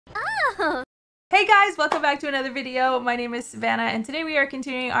Hey guys, welcome back to another video. My name is Savannah and today we are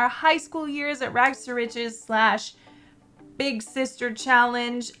continuing our high school years at Rags to Riches / Big Sister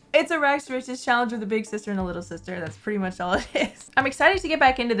Challenge. It's a Rags to Riches challenge with a big sister and a little sister. That's pretty much all it is. I'm excited to get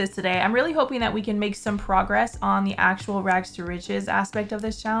back into this today. I'm really hoping that we can make some progress on the actual Rags to Riches aspect of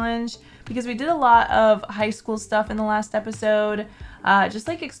this challenge because we did a lot of high school stuff in the last episode, just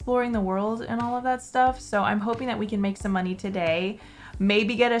like exploring the world and all of that stuff. So I'm hoping that we can make some money today.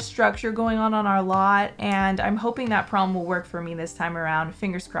 Maybe get a structure going on our lot, and I'm hoping that prom will work for me this time around,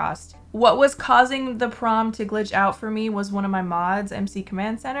 fingers crossed. What was causing the prom to glitch out for me was one of my mods, MC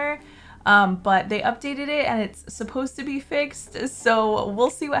Command Center, but they updated it and it's supposed to be fixed, so we'll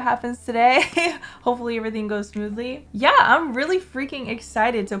see what happens today. Hopefully everything goes smoothly. Yeah, I'm really freaking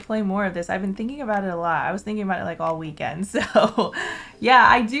excited to play more of this. I've been thinking about it a lot. I was thinking about it like all weekend, so yeah,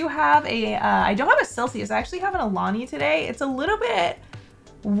 I do have a, I don't have a Celsius. I actually have an Alani today. It's a little bit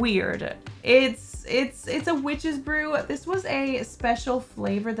weird. It's a witch's brew. This was a special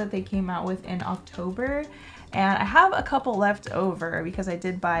flavor that they came out with in October, and I have a couple left over because I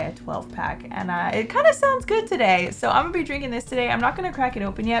did buy a 12 pack, and it kind of sounds good today. So I'm gonna be drinking this today. I'm not gonna crack it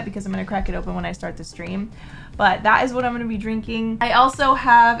open yet because I'm gonna crack it open when I start the stream, but that is what I'm gonna be drinking. I also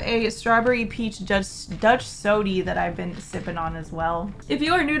have a strawberry peach Dutch soda that I've been sipping on as well. If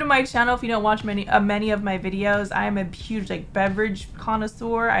you are new to my channel, if you don't watch many of my videos, I am a huge like beverage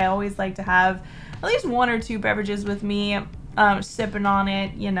connoisseur. I always like to have at least one or two beverages with me, sipping on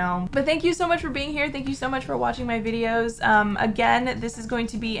it, you know. But thank you so much for being here. Thank you so much for watching my videos. Again, this is going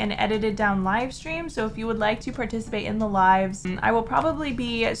to be an edited down live stream, so if you would like to participate in the lives, I will probably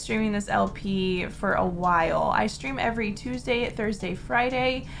be streaming this LP for a while. I stream every Tuesday, Thursday,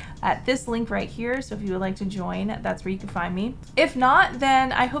 Friday at this link right here, so if you would like to join, that's where you can find me. If not,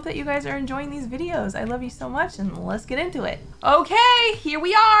 then I hope that you guys are enjoying these videos. I love you so much, and let's get into it. Okay, here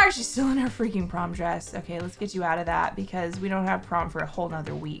we are. She's still in her freaking prom dress. Okay, let's get you out of that because we don't have prom for a whole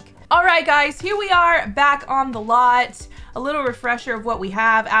nother week. All right, guys, here we are back on the lot. A little refresher of what we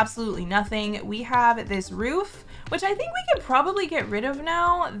have. Absolutely nothing. We have this roof, which I think we can probably get rid of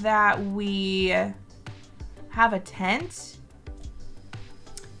now that we have a tent.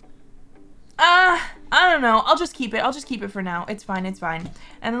 I don't know. I'll just keep it. I'll just keep it for now. It's fine. It's fine.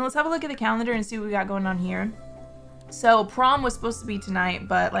 And then let's have a look at the calendar and see what we got going on here. So prom was supposed to be tonight,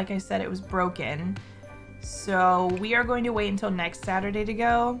 but like I said, it was broken. So we are going to wait until next Saturday to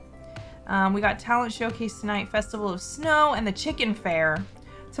go. We got talent showcase tonight, festival of snow, and the chicken fair.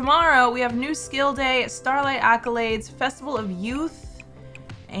 Tomorrow we have new skill day, starlight accolades, festival of youth,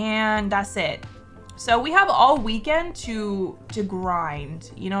 and that's it. So we have all weekend to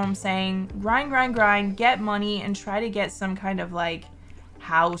grind, you know what I'm saying? Grind, get money, and try to get some kind of like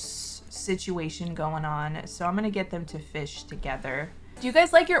house situation going on. So I'm gonna get them to fish together. Do you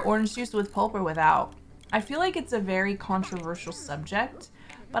guys like your orange juice with pulp or without? I feel like it's a very controversial subject,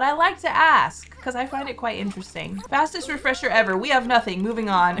 but I like to ask because I find it quite interesting. Fastest refresher ever. We have nothing. Moving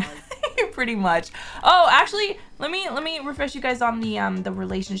on. Pretty much. Oh, actually, let me refresh you guys on the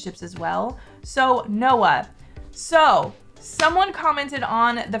relationships as well. So Noah. So someone commented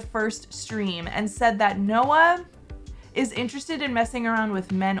on the first stream and said that Noah is interested in messing around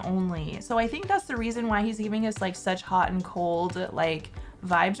with men only. So I think that's the reason why he's giving us like such hot and cold like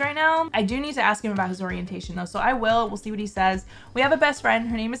vibes right now. I do need to ask him about his orientation though, so I will. We'll see what he says. We have a best friend.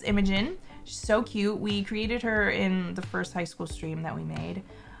 Her name is Imogen. She's so cute. We created her in the first high school stream that we made.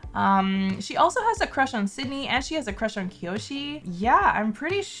 She also has a crush on Sydney, and she has a crush on Kyoshi. Yeah, I'm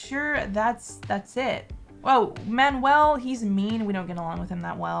pretty sure that's it. Whoa, Manuel, he's mean. We don't get along with him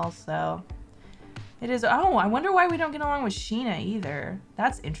that well, so it is. Oh, I wonder why we don't get along with Sheena either.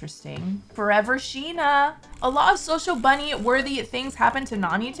 That's interesting. Forever Sheena. A lot of social bunny worthy things happened to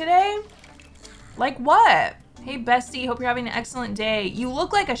Nani today. Like what? Hey bestie, hope you're having an excellent day. You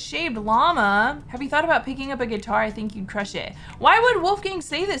look like a shaved llama. Have you thought about picking up a guitar? I think you'd crush it. Why would Wolfgang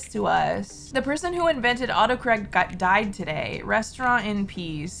say this to us? The person who invented autocorrect died today. Restaurant in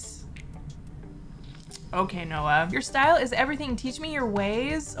peace. Okay, Noah. Your style is everything. Teach me your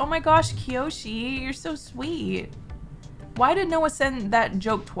ways. Oh my gosh, Kyoshi, you're so sweet. Why did Noah send that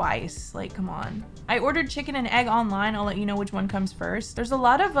joke twice? Like, come on. I ordered chicken and egg online. I'll let you know which one comes first. There's a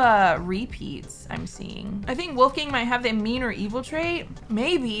lot of repeats I'm seeing. I think Wolfgang might have the mean or evil trait.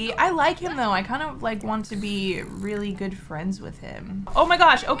 Maybe. I like him though. I kind of like want to be really good friends with him. Oh my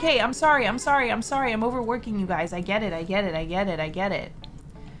gosh. Okay, I'm sorry. I'm overworking you guys. I get it.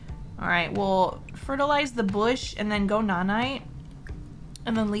 All right, well, fertilize the bush and then go nanite.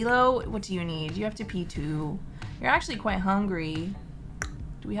 And then Lilo, what do you need? You have to pee too. You're actually quite hungry.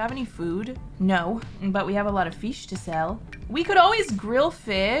 Do we have any food? No, but we have a lot of fish to sell. We could always grill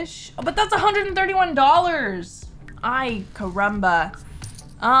fish, but that's $131. Ay, caramba.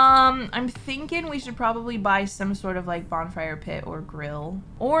 I'm thinking we should probably buy some sort of like bonfire pit or grill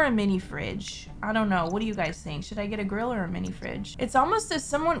or a mini fridge. I don't know. What do you guys think? Should I get a grill or a mini fridge? It's almost as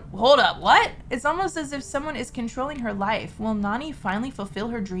someone, hold up, what? It's almost as if someone is controlling her life. Will Nani finally fulfill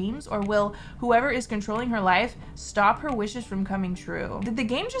her dreams, or will whoever is controlling her life stop her wishes from coming true? Did the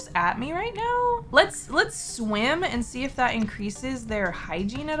game just at me right now? Let's swim and see if that increases their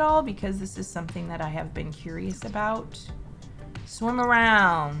hygiene at all, because this is something that I have been curious about. Swim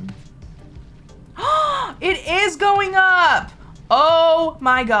around. It is going up. Oh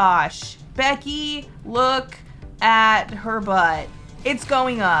my gosh. Becky, look at her butt. It's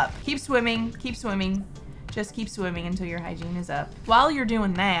going up. Keep swimming. Keep swimming. Just keep swimming until your hygiene is up. While you're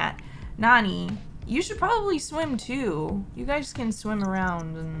doing that, Nani, you should probably swim too. You guys can swim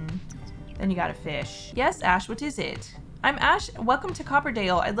around and then you gotta fish. Yes, Ash, what is it? I'm Ash, welcome to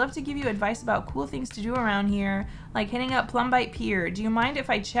Copperdale. I'd love to give you advice about cool things to do around here, like hitting up Plumbite Pier. Do you mind if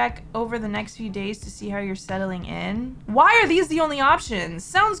I check over the next few days to see how you're settling in? Why are these the only options?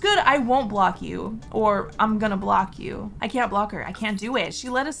 Sounds good, I won't block you. Or I'm gonna block you. I can't block her, I can't do it. She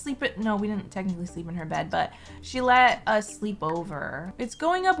let us sleep no, we didn't technically sleep in her bed, but she let us sleep over. It's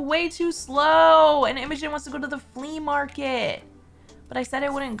going up way too slow, and Imogen wants to go to the flea market. But I said I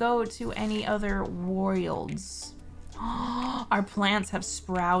wouldn't go to any other worlds. Our plants have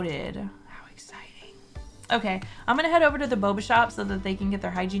sprouted. How exciting. Okay, I'm gonna head over to the boba shop so that they can get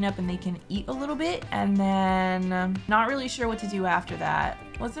their hygiene up and they can eat a little bit, and then not really sure what to do after that.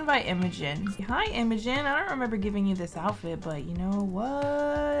 Let's invite Imogen. Hi, Imogen. I don't remember giving you this outfit, but you know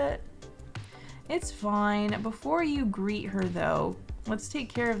what? It's fine. Before you greet her though, let's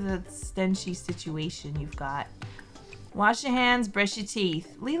take care of the stenchy situation you've got. Wash your hands, brush your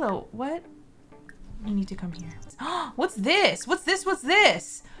teeth. Lilo, what? You need to come here. What's this? What's this? What's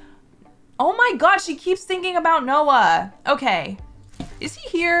this? Oh my god, she keeps thinking about Noah. Okay. Is he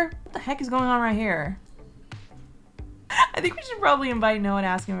here? What the heck is going on right here? I think we should probably invite Noah and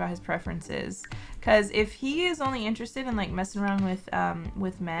ask him about his preferences. Because if he is only interested in like messing around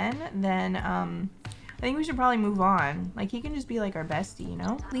with men, then I think we should probably move on. Like, he can just be like our bestie, you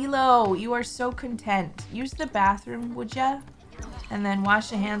know? Lilo, you are so content. Use the bathroom, would ya? And then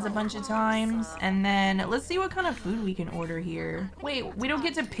wash your hands a bunch of times. And then let's see what kind of food we can order here. Wait, we don't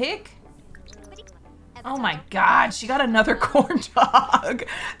get to pick? Oh my god, she got another corn dog.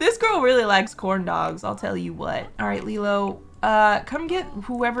 This girl really likes corn dogs, I'll tell you what. All right, Lilo, come get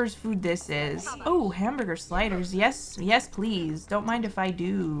whoever's food this is. Oh, hamburger sliders. Yes, yes, please. Don't mind if I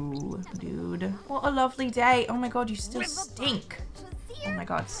do, dude. What a lovely day. Oh my god, you still stink. Oh my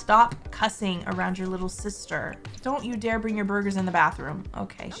god, stop cussing around your little sister. Don't you dare bring your burgers in the bathroom.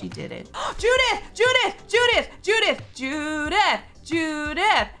 Okay, she did it. Judith! Judith! Judith! Judith! Judith!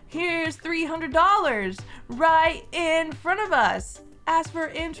 Judith! Here's $300 right in front of us. Ask for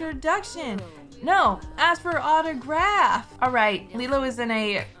introduction. No, ask for autograph. All right, Lilo is in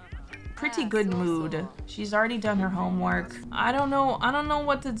a pretty good mood. She's already done her homework. I don't know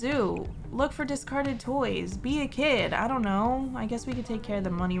what to do. Look for discarded toys. Be a kid. I don't know. I guess we could take care of the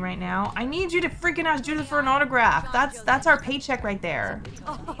money right now. I need you to freaking ask Judith for an autograph. That's our paycheck right there.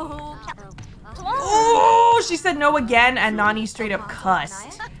 Oh, she said no again, and Nani straight up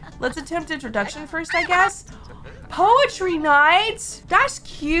cussed. Let's attempt introduction first, I guess. Poetry night! That's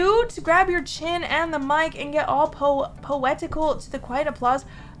cute! Grab your chin and the mic and get all poetical to the quiet applause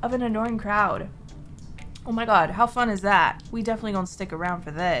of an adoring crowd. Oh my god, how fun is that? We definitely gonna stick around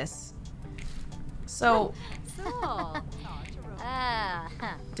for this. So,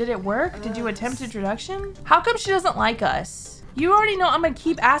 did it work? Did you attempt introduction? How come she doesn't like us? You already know I'm gonna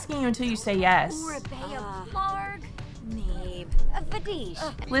keep asking you until you say yes.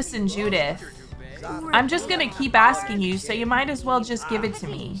 Listen, Judith. I'm just gonna keep asking you, so you might as well just give it to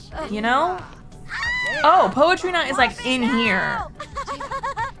me. You know? Oh, poetry night is like in here.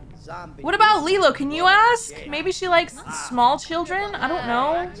 What about Lilo? Can you ask? Maybe she likes small children? I don't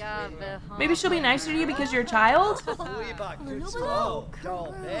know. Maybe she'll be nicer to you because you're a child? Oh,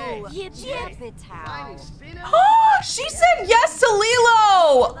 she said yes to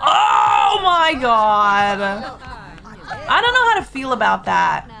Lilo! Oh my god. I don't know how to feel about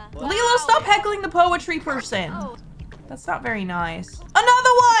that. Lilo, stop heckling the poetry person. That's not very nice.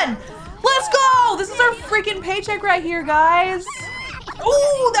 Another one! Let's go! This is our freaking paycheck right here, guys.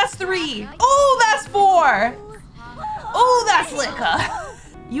 Oh, that's 3. Oh, that's 4. Oh, that's liquor.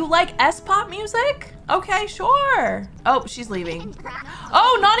 You like S-pop music? Okay, sure. Oh, she's leaving.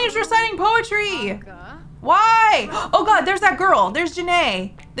 Oh, Nani's reciting poetry. Why? Oh God, there's that girl. There's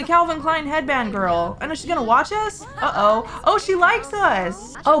Janae, the Calvin Klein headband girl. I know she's gonna watch us. Uh-oh. Oh, she likes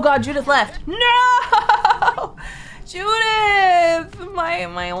us. Oh God, Judith left. No! Judith,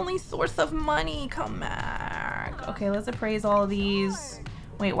 my only source of money. Come back. Okay, let's appraise all of these.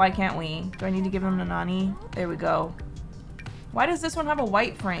 Wait, why can't we? Do I need to give them to Nani? There we go. Why does this one have a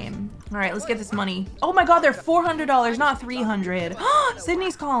white frame? All right, let's get this money. Oh my God, they're $400, not $300.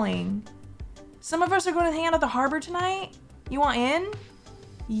 Sydney's calling. Some of us are going to hang out at the harbor tonight. You want in?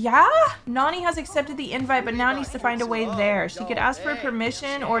 Yeah? Nani has accepted the invite, but now needs to find a way there. She could ask for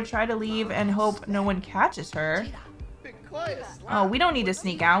permission or try to leave and hope no one catches her. Oh, we don't need to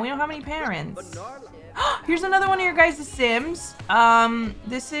sneak out. We don't have any parents. Here's another one of your guys' Sims.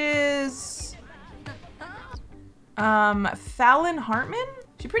 This is Fallon Hartman?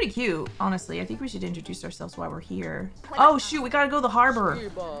 She's pretty cute, honestly. I think we should introduce ourselves while we're here. Oh shoot, we gotta go to the harbor.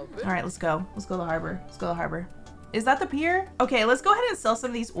 All right, let's go. Let's go to the harbor. Let's go to the harbor. Is that the pier? Okay, let's go ahead and sell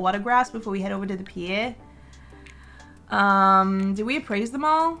some of these autographs before we head over to the pier. Did we appraise them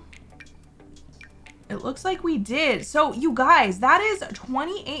all? It looks like we did. So you guys, that is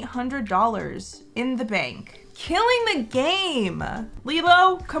 $2,800 in the bank. Killing the game.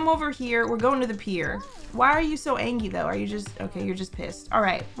 Lilo, come over here. We're going to the pier. Why are you so angry though? Are you just, okay, you're just pissed. All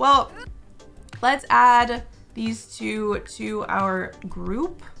right, well, let's add these two to our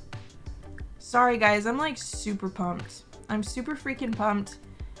group. Sorry guys, I'm like super pumped. I'm super freaking pumped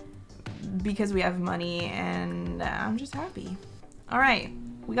because we have money and I'm just happy. All right,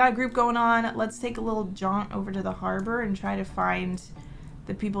 we got a group going on. Let's take a little jaunt over to the harbor and try to find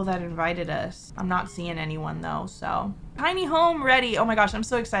the people that invited us. I'm not seeing anyone though, so. Tiny home ready. Oh my gosh, I'm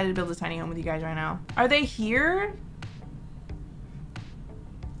so excited to build a tiny home with you guys right now. Are they here?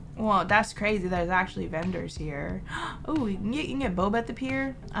 Well, that's crazy. There's actually vendors here. Oh, you can get boba at the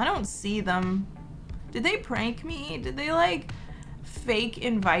pier? I don't see them. Did they prank me? Did they like fake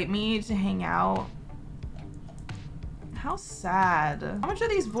invite me to hang out? How sad. How much are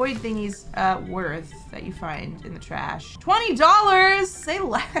these void thingies worth that you find in the trash? $20! Say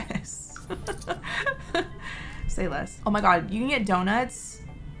less. Say less. Oh my God, you can get donuts.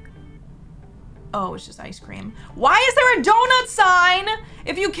 Oh, it's just ice cream. Why is there a donut sign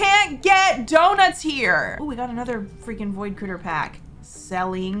if you can't get donuts here? Oh, we got another freaking void critter pack.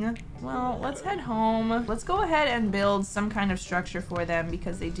 Selling. Well, let's head home. Let's go ahead and build some kind of structure for them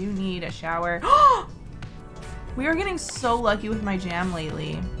because they do need a shower. We are getting so lucky with my jam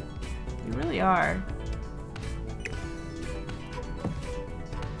lately. We really are.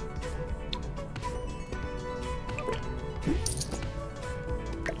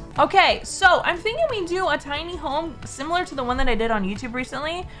 Okay, so I'm thinking we do a tiny home similar to the one that I did on YouTube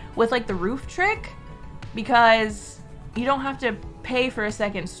recently with like the roof trick, because you don't have to pay for a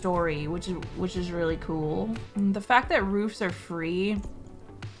second story, which is really cool. And the fact that roofs are free,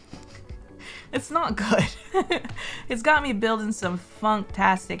 it's not good. It's got me building some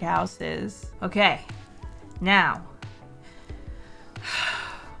funktastic houses. Okay, now,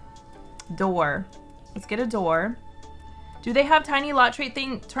 door. Let's get a door. Do they have tiny lot trait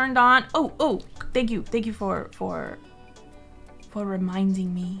thing turned on? Oh, thank you for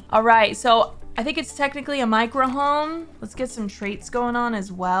reminding me. All right, so I think it's technically a micro home. Let's get some traits going on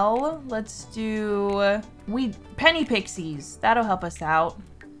as well. Let's do penny pixies. That'll help us out.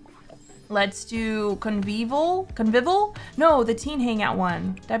 Let's do convivial? No, the teen hangout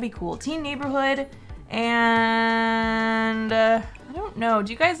one. That'd be cool. Teen neighborhood, and I don't know.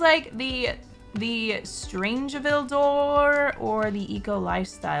 Do you guys like the Strangeville door or the eco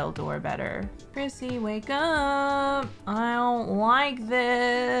lifestyle door better? Chrissy, wake up. I don't like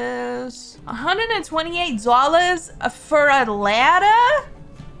this. $128 for a ladder?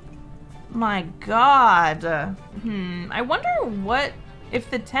 My God. I wonder what if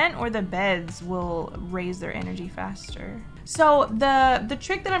the tent or the beds will raise their energy faster. So the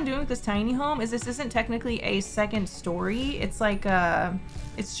trick that I'm doing with this tiny home is this isn't technically a second story. It's like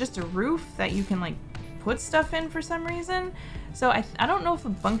it's just a roof that you can like put stuff in for some reason. So I don't know if a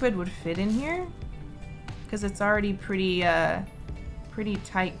bunk bed would fit in here because it's already pretty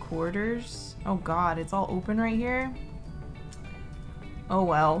tight quarters. Oh God, it's all open right here. Oh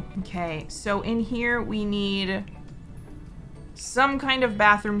well. Okay, so in here we need some kind of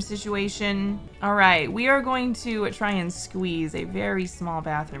bathroom situation. All right, we are going to try and squeeze a very small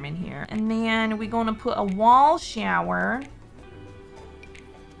bathroom in here. And then we're gonna put a wall shower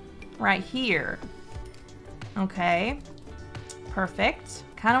right here. Okay, perfect.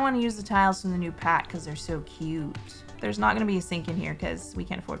 Kind of want to use the tiles from the new pack because they're so cute. There's not gonna be a sink in here because we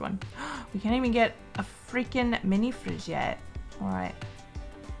can't afford one. We can't even get a freaking mini fridge yet. All right,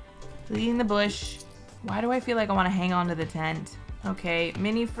 leading the bush. Why do I feel like I want to hang on to the tent? Okay,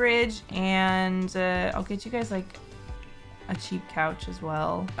 mini fridge, and I'll get you guys like a cheap couch as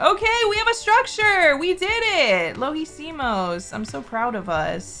well. Okay, we have a structure! We did it! Lohisimos, I'm so proud of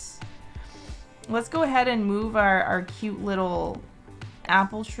us. Let's go ahead and move our cute little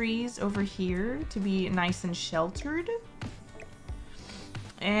apple trees over here to be nice and sheltered.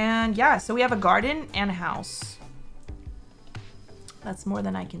 And yeah, so we have a garden and a house. That's more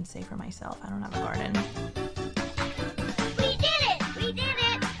than I can say for myself. I don't have a garden. We did it! We did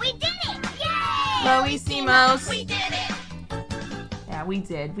it! We did it! Yay! Lohisimos. We did it! Yeah, we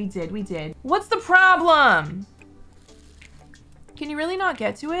did. What's the problem? Can you really not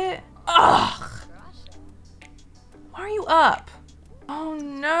get to it? Ugh! Why are you up? Oh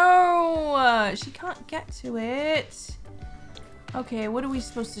no! She can't get to it. Okay, what are we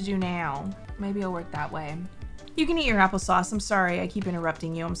supposed to do now? Maybe it'll work that way. You can eat your applesauce. I'm sorry. I keep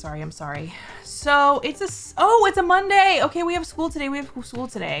interrupting you. I'm sorry. So it's a Monday. Okay, we have school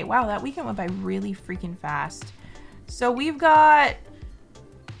today. Wow, that weekend went by really freaking fast. So we've got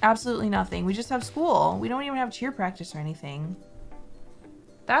absolutely nothing. We just have school. We don't even have cheer practice or anything.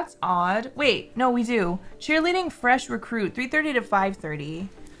 That's odd. Wait, no, we do. Cheerleading fresh recruit, 3:30 to 5:30.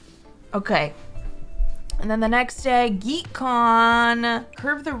 Okay. And then the next day, GeekCon,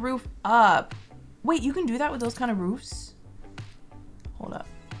 curve the roof up. Wait, you can do that with those kind of roofs? Hold up.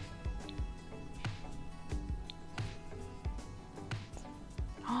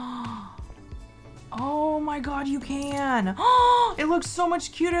 Oh my god, you can. It looks so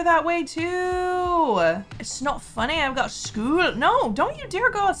much cuter that way too. It's not funny, I've got school. No, don't you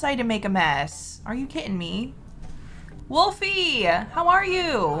dare go outside and make a mess. Are you kidding me? Wolfie, how are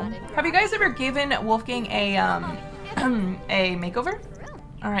you? Have you guys ever given Wolfgang a makeover?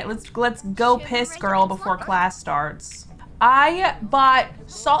 All right, let's go piss girl before class starts. I bought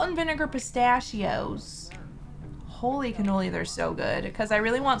salt and vinegar pistachios. Holy cannoli, they're so good. Because I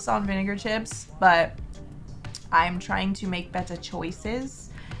really want salt and vinegar chips, but I'm trying to make better choices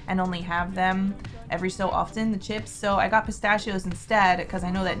and only have them every so often, the chips. So I got pistachios instead because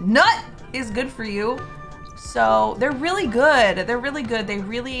I know that nut is good for you. So they're really good. They're really good. They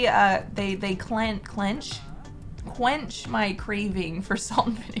really, they quench my craving for salt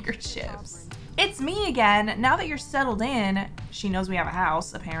and vinegar chips. It's me again. Now that you're settled in, she knows we have a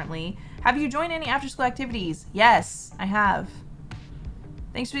house, apparently. Have you joined any after-school activities? Yes, I have.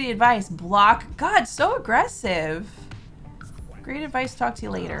 Thanks for the advice. Block. God, so aggressive. Great advice. Talk to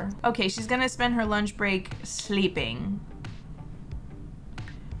you later. Okay, she's gonna spend her lunch break sleeping.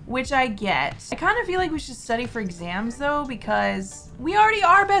 Which I get. I kind of feel like we should study for exams, though, because we already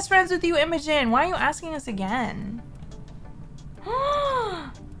are best friends with you, Imogen. Why are you asking us again?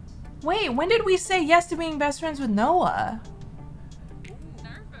 Wait, when did we say yes to being best friends with Noah?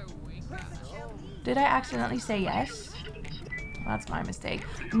 Did I accidentally say yes? That's my mistake.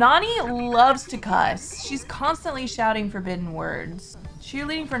 Nani loves to cuss. She's constantly shouting forbidden words.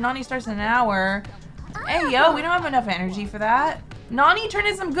 Cheerleading for Nani starts in an hour. Hey, yo, we don't have enough energy for that. Nani turned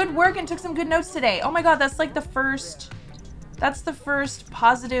in some good work and took some good notes today. Oh my god, that's like the first... That's the first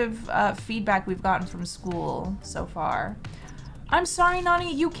positive feedback we've gotten from school so far. I'm sorry,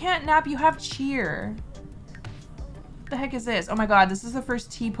 Nani, you can't nap. You have cheer. What the heck is this? Oh my god, this is the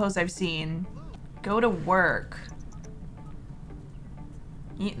first T-pose I've seen. Go to work.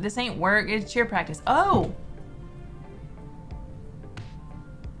 This ain't work, it's cheer practice. Oh!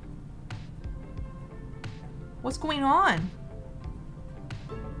 What's going on?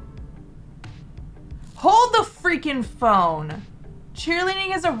 Hold the freaking phone!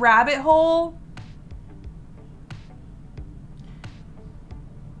 Cheerleading is a rabbit hole?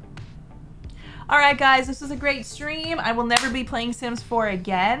 Alright guys, this was a great stream. I will never be playing Sims 4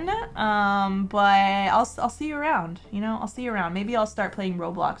 again, but I'll see you around, you know? I'll see you around. Maybe I'll start playing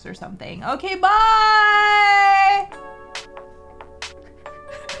Roblox or something. Okay, bye!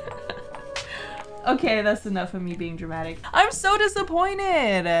 Okay, that's enough of me being dramatic. I'm so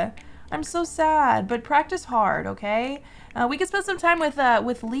disappointed. I'm so sad, but practice hard, okay? We can spend some time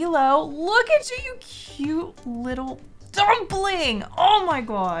with Lilo. Look at you, you cute little dumpling. Oh my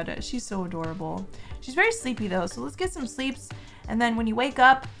god, she's so adorable. She's very sleepy though, so let's get some sleeps, and then when you wake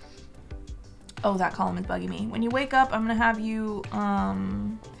up, oh, that column is bugging me. When you wake up, I'm gonna have you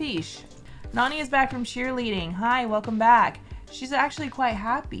fish. Nani is back from cheerleading. Hi, welcome back. She's actually quite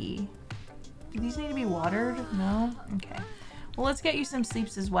happy. Do these need to be watered? No? Okay. Well, let's get you some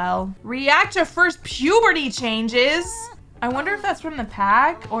sleeps as well. React to first puberty changes. I wonder if that's from the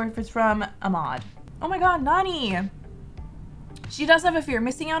pack or if it's from Ahmad. Oh my god, Nani. She does have a fear.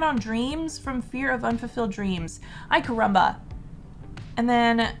 Missing out on dreams from fear of unfulfilled dreams. Ay caramba. And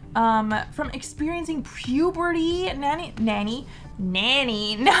then from experiencing puberty, Nani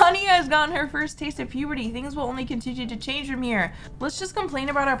has gotten her first taste of puberty. Things will only continue to change from here. Let's just complain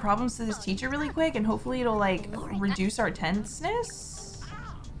about our problems to this teacher really quick, and hopefully it'll like reduce our tenseness.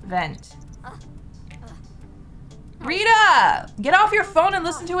 Vent. Rita, get off your phone and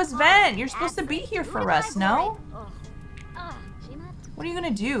listen to us vent. You're supposed to be here for us, no? What are you gonna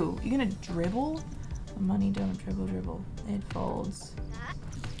do? You gonna dribble? Money don't dribble. It folds.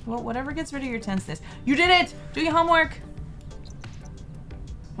 Well, whatever gets rid of your tenseness. You did it! Do your homework!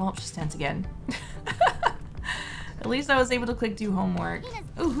 Well, she's tense again. At least I was able to click do homework.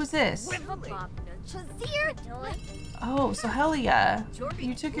 Ooh, who's this? Oh, so hell yeah.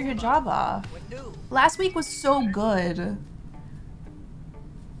 You took your hijab off. Last week was so good.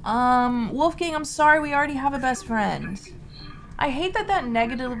 Wolfgang, I'm sorry, we already have a best friend. I hate that that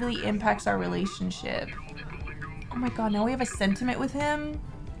negatively impacts our relationship. Oh my god, now we have a sentiment with him?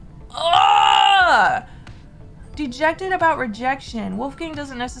 Ugh! Dejected about rejection. Wolfgang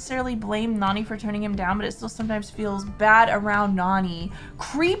doesn't necessarily blame Nani for turning him down, but it still sometimes feels bad around Nani.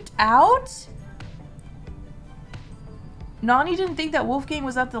 Creeped out? Nani didn't think that Wolfgang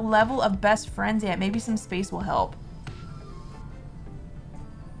was at the level of best friends yet. Maybe some space will help.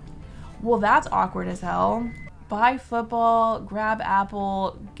 Well, that's awkward as hell. Buy football, grab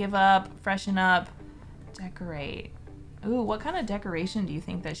apple, give up, freshen up, decorate. Ooh, what kind of decoration do you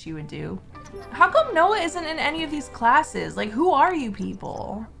think that she would do? How come Noah isn't in any of these classes? Like, who are you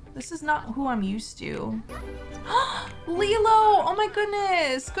people? This is not who I'm used to. Lilo! Oh my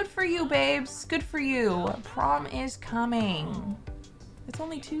goodness! Good for you, babes. Good for you. Prom is coming. It's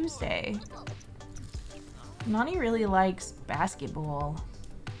only Tuesday. Nani really likes basketball.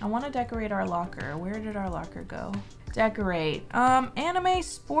 I want to decorate our locker. Where did our locker go? Decorate. Anime,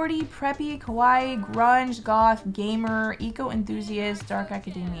 sporty, preppy, kawaii, grunge, goth, gamer, eco-enthusiast, dark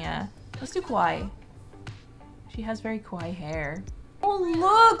academia. Let's do kawaii. She has very kawaii hair. Oh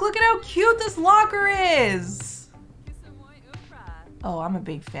look at how cute this locker is. Oh, I'm a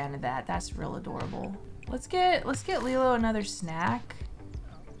big fan of that. That's real adorable. Let's get Lilo another snack.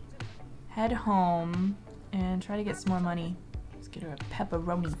 Head home and try to get some more money. Let's get her a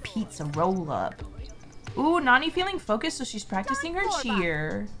pepperoni pizza roll up. Ooh, Nani feeling focused, so she's practicing her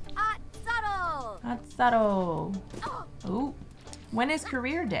cheer. Atsaro. Ooh. When is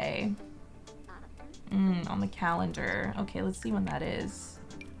career day? On the calendar. Okay, let's see when that is.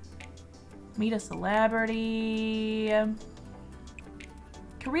 Meet a celebrity.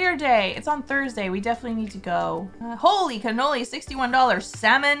 Career day. It's on Thursday. We definitely need to go. Holy cannoli, $61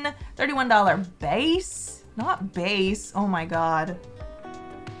 salmon, $31 base. Not base. Oh my god.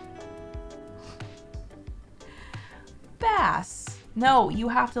 Bass. No, you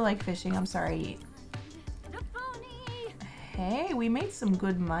have to like fishing. I'm sorry. Hey, we made some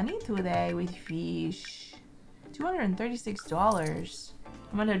good money today with fish. $236.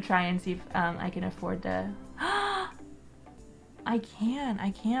 I'm gonna try and see if I can afford the. I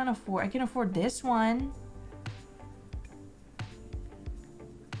can afford this one.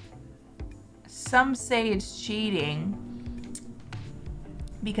 Some say it's cheating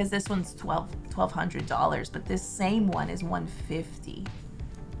because this one's $1,200, but this same one is $150.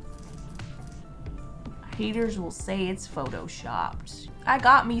 Haters will say it's photoshopped. I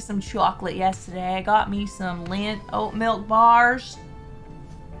got me some chocolate yesterday. I got me some Lindt oat milk bars.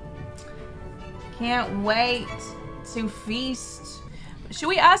 Can't wait to feast. Should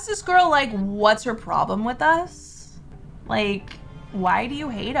we ask this girl, like, what's her problem with us? Like, why do you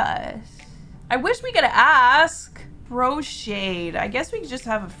hate us? I wish we could ask. Bro shade. I guess we could just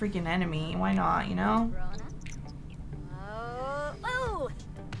have a freaking enemy. Why not, you know?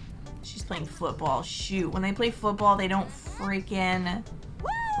 She's playing football. Shoot. When they play football, they don't freaking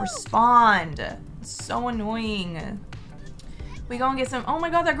respond. It's so annoying. We go and get some. Oh my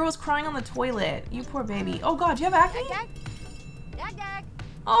god, that girl was crying on the toilet. You poor baby. Oh god, do you have acne?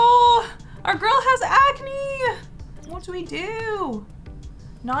 Oh, our girl has acne. What do we do?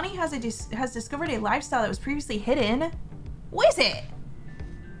 Nani has discovered a lifestyle that was previously hidden. What is it?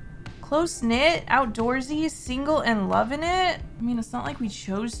 Close knit, outdoorsy, single, and loving it. I mean, it's not like we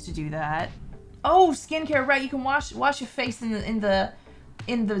chose to do that. Oh, skincare, right? You can wash your face in the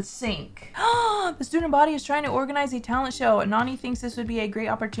sink. The student body is trying to organize a talent show. Nani thinks this would be a great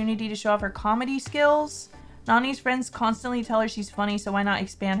opportunity to show off her comedy skills. Nani's friends constantly tell her she's funny, so why not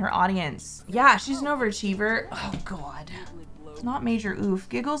expand her audience? Yeah, she's an overachiever. Oh god. Not major oof.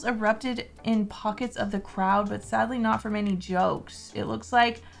 Giggles erupted in pockets of the crowd, but sadly not from any jokes. It looks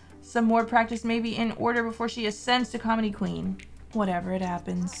like some more practice may be in order before she ascends to comedy queen. Whatever, it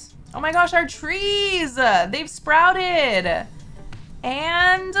happens. Oh my gosh, our trees! They've sprouted!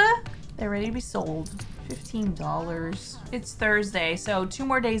 And they're ready to be sold. $15. It's Thursday, so 2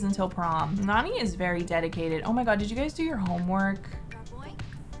 more days until prom. Nani is very dedicated. Oh my god, did you guys do your homework?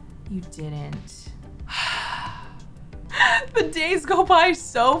 You didn't. The days go by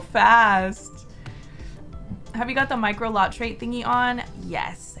so fast. Have you got the micro lot trait thingy on?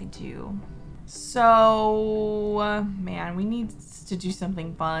 Yes, I do. So, man, we need to do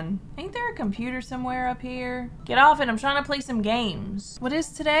something fun. Ain't there a computer somewhere up here? Get off it, I'm trying to play some games. What is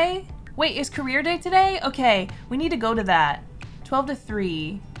today? Wait, is career day today? Okay, we need to go to that. 12 to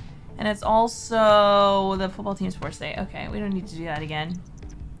 3. And it's also the football team sports day. Okay, we don't need to do that again.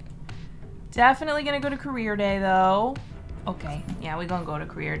 Definitely gonna go to career day though. Okay, yeah, we're gonna go to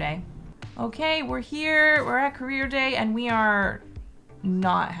career day. Okay, we're here, we're at career day, and we are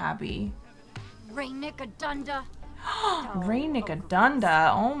not happy. Rainicadunda.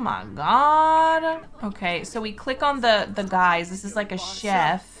 Rainicadunda, oh my god. Okay, so we click on the guys. This is like a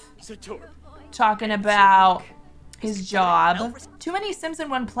chef talking about his job. Too many Sims in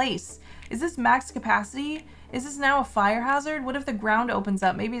one place. Is this max capacity? Is this now a fire hazard? What if the ground opens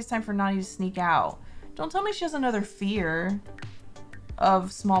up? Maybe it's time for Nani to sneak out. Don't tell me she has another fear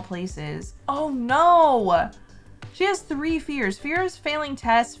of small places. Oh no! She has 3 fears. Fear of failing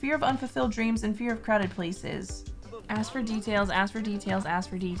tests, fear of unfulfilled dreams, and fear of crowded places. Ask for details, ask for details, ask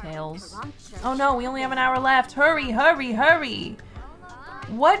for details. Oh no, we only have an hour left. Hurry, hurry, hurry!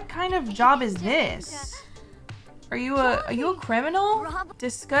 What kind of job is this? Are you a criminal?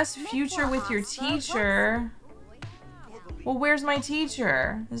 Discuss future with your teacher. Well, where's my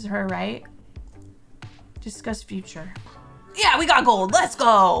teacher? This is her, right? Discuss future. Yeah, we got gold. Let's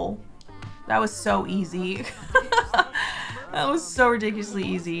go. That was so easy. That was so ridiculously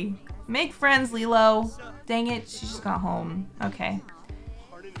easy. Make friends, Lilo. Dang it, she just got home. Okay.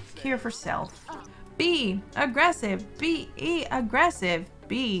 Care for self. Be aggressive. Be aggressive.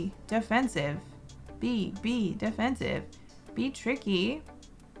 Be defensive. Be defensive. Be tricky.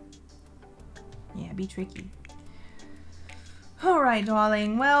 Yeah, be tricky. Alright,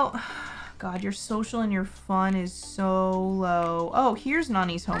 darling. Well, God, your social and your fun is so low. Oh, here's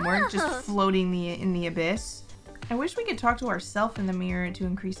Nani's homework, just floating in the abyss. I wish we could talk to ourselves in the mirror to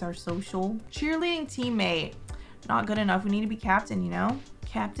increase our social. Cheerleading teammate. Not good enough. We need to be captain, you know?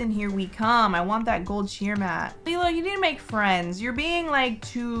 Captain, here we come. I want that gold cheer mat. Lilo, you need to make friends. You're being like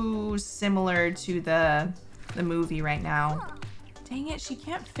too similar to the movie right now. Dang it, she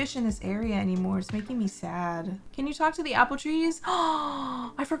can't fish in this area anymore. It's making me sad. Can you talk to the apple trees?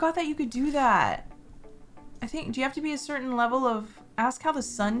 Oh, I forgot that you could do that. I think, do you have to be a certain level of, ask how the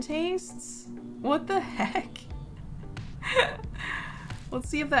sun tastes? What the heck? Let's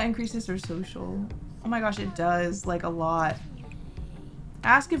see if that increases her social. Oh my gosh, it does, like a lot.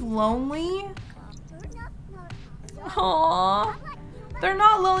 Ask if lonely? Aww. They're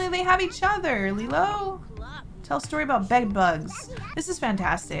not lonely, they have each other, Lilo. Tell a story about bed bugs. This is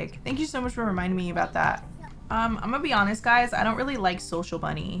fantastic. Thank you so much for reminding me about that. I'm gonna be honest, guys. I don't really like Social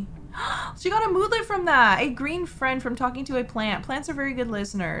Bunny. She got a moodlet from that. A green friend from talking to a plant. Plants are very good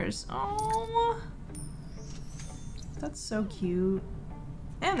listeners. Oh, that's so cute.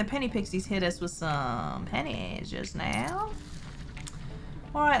 And the penny pixies hit us with some pennies just now.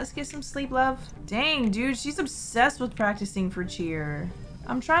 Alright, let's get some sleep, love. Dang, dude, she's obsessed with practicing for cheer.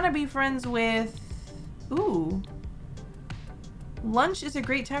 I'm trying to be friends with... Ooh. Lunch is a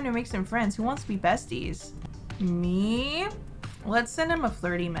great time to make some friends. Who wants to be besties? Me? Let's send him a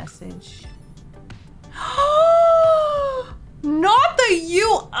flirty message. Not the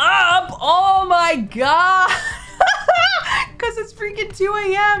you up! Oh my god! Because it's freaking 2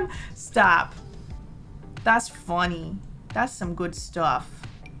 a.m. Stop. That's funny. That's some good stuff.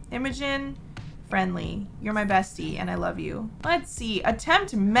 Imogen, friendly. You're my bestie and I love you. Let's see.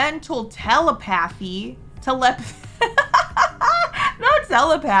 Attempt mental telepathy. No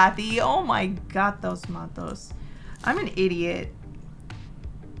telepathy. Oh my god, those matos. I'm an idiot.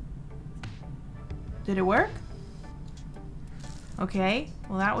 Did it work? Okay.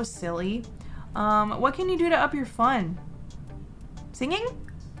 Well, that was silly. What can you do to up your fun? Singing?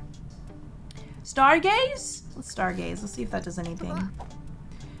 Stargaze? Let's stargaze. Let's see if that does anything.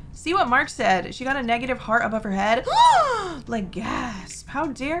 See what Mark said. She got a negative heart above her head. Like gasp. How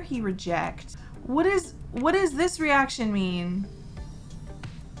dare he reject? What does this reaction mean?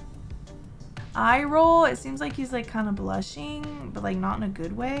 Eye roll. It seems like he's like kind of blushing, but like not in a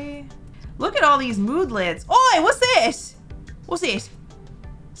good way. Look at all these moodlets. Oi, what's this? What's this?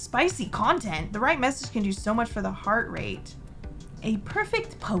 Spicy content. The right message can do so much for the heart rate. A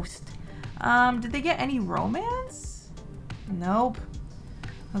perfect post. Did they get any romance? Nope.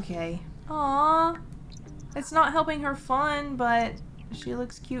 Okay. Aww. It's not helping her fun, but She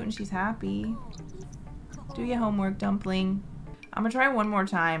looks cute and she's happy. Do your homework, Dumpling. I'm gonna try one more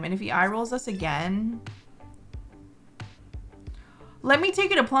time, and if he eye rolls us again... Let me take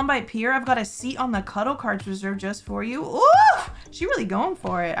you to Plum Bite Pier. I've got a seat on the cuddle carts reserved just for you. Ooh! She really going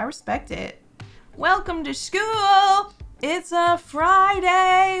for it. I respect it. Welcome to school! It's a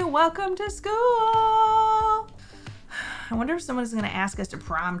Friday! Welcome to school! I wonder if someone's gonna ask us to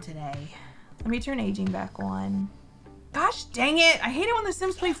prom today. Let me turn aging back on. Gosh dang it! I hate it when the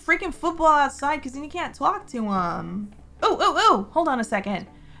Sims play freaking football outside because then you can't talk to them. Oh! Hold on a second.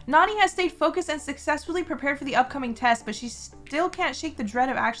 Nani has stayed focused and successfully prepared for the upcoming test, but she still can't shake the dread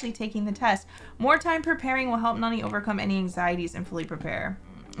of actually taking the test. More time preparing will help Nani overcome any anxieties and fully prepare.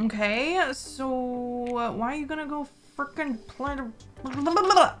 Okay, so why are you gonna go frickin'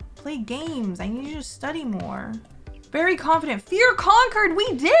 play games? I need you to study more. Very confident. Fear conquered!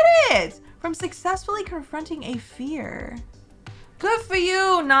 We did it! From successfully confronting a fear. Good for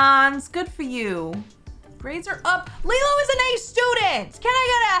you, Nons. Good for you. Grades are up. Lilo is an A student! Can I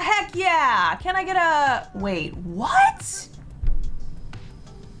get a heck yeah? Can I get a... Wait, what?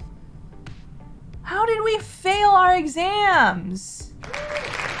 How did we fail our exams?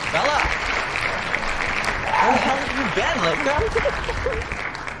 Bella! Where the hell have you been?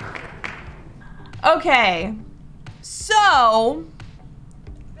 Like, Okay. So...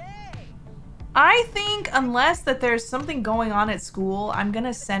 I think unless that there's something going on at school, I'm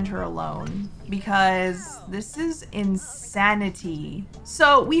gonna send her alone because this is insanity.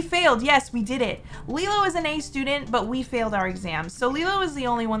 So we failed. Yes, we did it. Lilo is an A student, but we failed our exams. So Lilo is the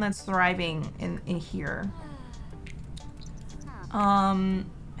only one that's thriving in here.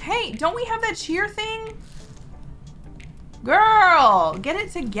 Hey, don't we have that cheer thing? Girl, get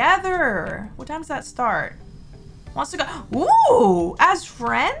it together. What time does that start? Wants to go. Ooh, as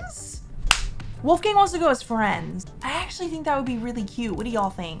friends? Wolfgang wants to go as friends. I actually think that would be really cute. What do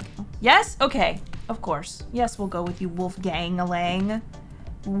y'all think? Yes? Okay. Of course. Yes, we'll go with you, Wolfgang-a-lang.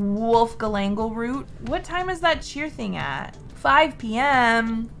 Wolfgalangle-root. What time is that cheer thing at? 5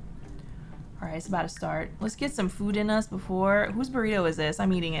 p.m. All right, it's about to start. Let's get some food in us before. Whose burrito is this?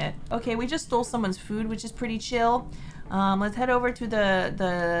 I'm eating it. Okay, we just stole someone's food, which is pretty chill. Let's head over to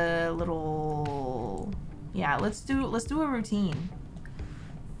the little... Yeah, let's do a routine.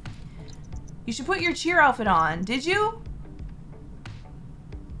 You should put your cheer outfit on. Did you?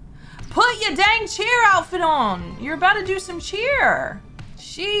 Put your dang cheer outfit on. You're about to do some cheer.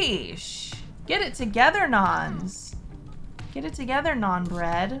 Sheesh. Get it together, Nons. Get it together,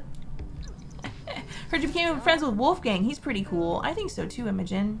 Non-bread. Heard you became friends with Wolfgang. He's pretty cool. I think so too,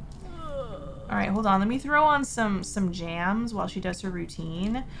 Imogen. All right, hold on. Let me throw on some jams while she does her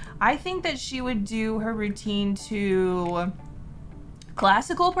routine. I think that she would do her routine to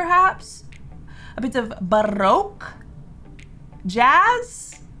classical, perhaps. A bit of Baroque?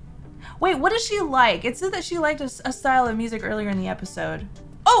 Jazz? Wait, what does she like? It said that she liked a style of music earlier in the episode.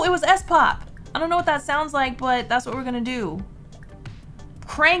 Oh, it was S-pop. I don't know what that sounds like, but that's what we're gonna do.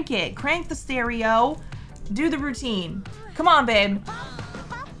 Crank it. Crank the stereo. Do the routine. Come on, babe.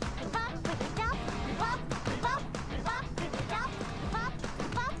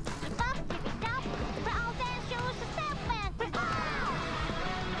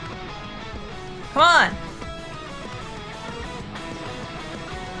 Come on.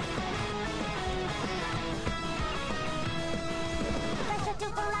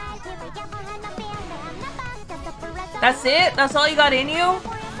 That's it? That's all you got in you?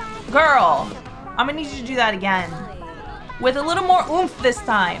 Girl, I'm gonna need you to do that again. With a little more oomph this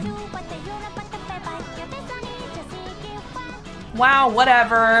time. Wow,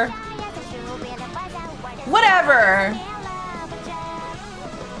 whatever. Whatever.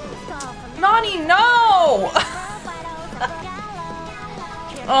 Nani, no!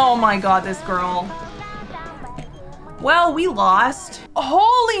 Oh my god, this girl. Well, we lost.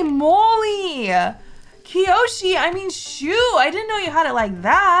 Holy moly! Kiyoshi, I mean, shoot. I didn't know you had it like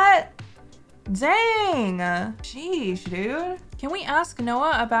that. Dang. Sheesh, dude. Can we ask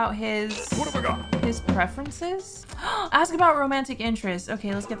Noah about his preferences? Ask about romantic interests.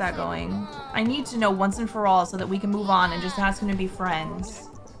 Okay, let's get that going. I need to know once and for all so that we can move on and just ask him to be friends.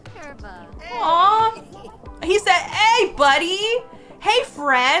 Aww. He said, hey, buddy. Hey,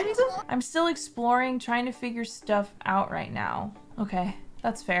 friend. I'm still exploring, trying to figure stuff out right now. Okay,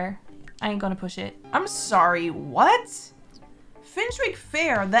 that's fair. I ain't gonna push it. I'm sorry, what? Finchwick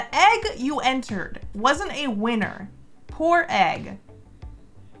Fair, the egg you entered wasn't a winner. Poor egg.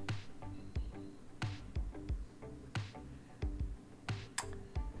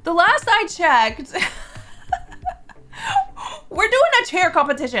 The last I checked, we're doing a chair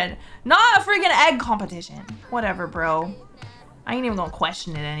competition, not a freaking egg competition. Whatever, bro. I ain't even gonna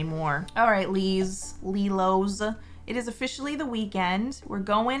question it anymore. All right, Lilos. It is officially the weekend. We're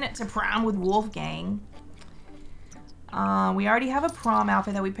going to prom with Wolfgang. We already have a prom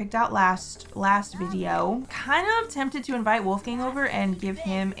outfit that we picked out last video. Kind of tempted to invite Wolfgang over and give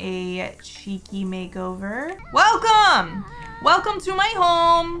him a cheeky makeover. Welcome! Welcome to my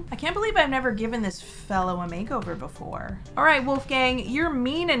home. I can't believe I've never given this fellow a makeover before. All right, Wolfgang, you're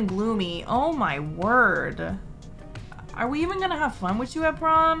mean and gloomy. Oh my word. Are we even gonna have fun with you at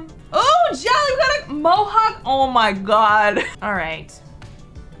prom? Oh, Jelly, we got a mohawk. Oh my God. All right.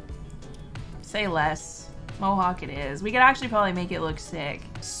 Say less. Mohawk it is. We could actually probably make it look sick.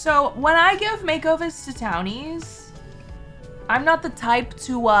 So when I give makeovers to townies, I'm not the type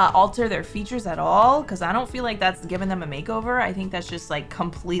to alter their features at all, because I don't feel like that's giving them a makeover. I think that's just like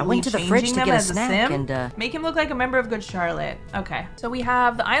completely changing them as a sim. And, make him look like a member of Good Charlotte. Okay, so we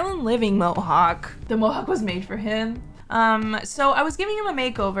have the Island Living Mohawk. The Mohawk was made for him. So I was giving him a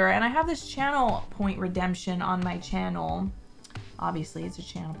makeover, and I have this channel point redemption on my channel. Obviously, it's a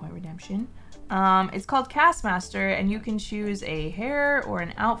channel point redemption. It's called Castmaster, and you can choose a hair or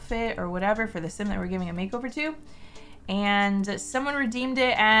an outfit or whatever for the sim that we're giving a makeover to. And someone redeemed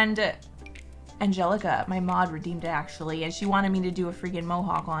it, and Angelica, my mod, redeemed it actually, and she wanted me to do a freaking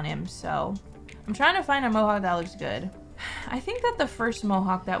mohawk on him, so I'm trying to find a mohawk that looks good. I think that the first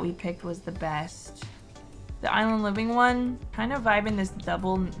mohawk that we picked was the best. The Island Living one, kind of vibing this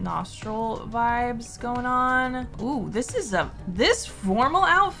double nostril vibes going on. Ooh, this formal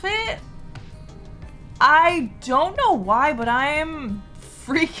outfit? I don't know why, but I am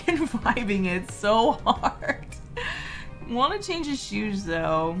freaking vibing it so hard. Want to change his shoes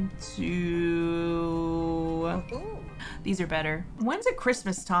though to... These are better. When's it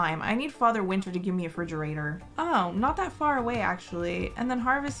Christmas time? I need Father Winter to give me a refrigerator. Oh, not that far away actually. And then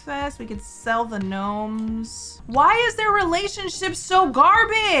Harvest Fest, we could sell the gnomes. Why is their relationship so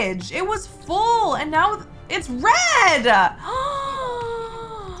garbage? It was full and now it's red.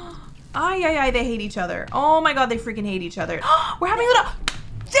 Ay, they hate each other. Oh my God, they freaking hate each other. We're having a little...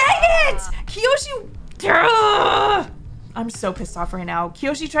 Dang it! Kiyoshi... I'm so pissed off right now.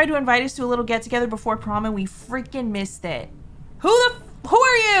 Kiyoshi tried to invite us to a little get-together before prom and we freaking missed it. Who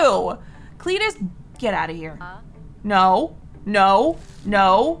are you? Cletus, get out of here. No.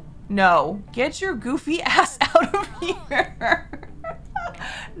 Get your goofy ass out of here.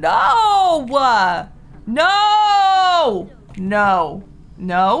 No.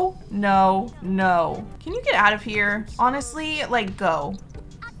 Can you get out of here? Honestly, like, go.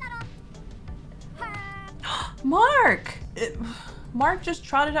 Mark! Mark just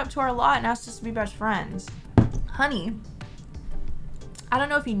trotted up to our lot and asked us to be best friends. Honey, I don't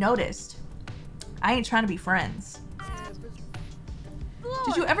know if you noticed. I ain't trying to be friends.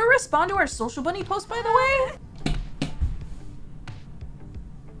 Did you ever respond to our social bunny post, by the way?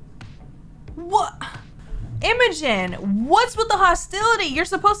 What? Imogen, what's with the hostility? You're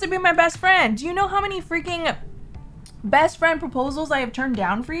supposed to be my best friend. Do you know how many freaking best friend proposals I have turned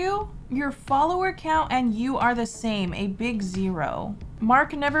down for you? Your follower count and you are the same, a big 0.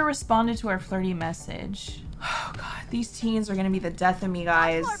 Mark never responded to our flirty message. Oh God, these teens are gonna be the death of me,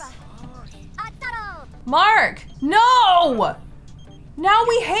 guys. Mark, no! Now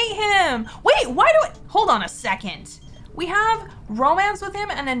we hate him. Wait, hold on a second. We have romance with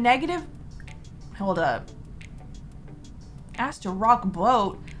him and a negative, hold up. Asked to rock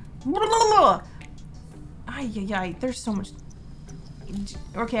boat. Ay, there's so much.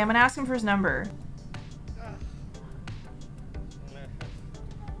 Okay, I'm gonna ask him for his number.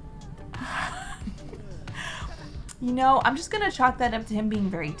 You know, I'm just gonna chalk that up to him being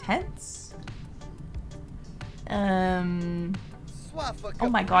very tense. Oh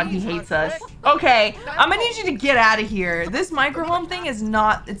my God, he hates us. Okay, I'm gonna need you to get out of here. This microhome thing is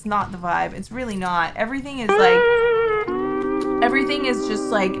not, it's not the vibe. It's really not. Everything is just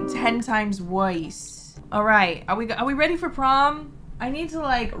like 10 times worse. All right, are we ready for prom? I need to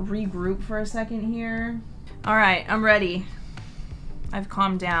like regroup for a second here. All right, I'm ready. I've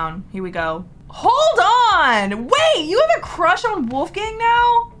calmed down. Here we go. Hold on! Wait, you have a crush on Wolfgang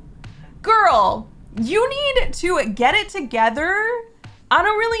now? Girl, you need to get it together. I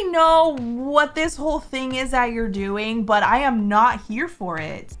don't really know what this whole thing is that you're doing, but I am not here for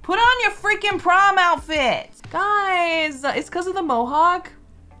it. Put on your freaking prom outfit. Guys, it's because of the mohawk.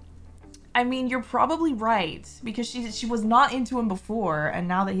 I mean, you're probably right, because she was not into him before, and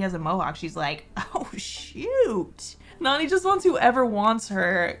now that he has a mohawk, she's like, oh shoot. Nani just wants whoever wants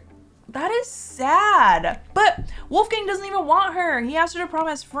her. That is sad. But Wolfgang doesn't even want her. He asked her to prom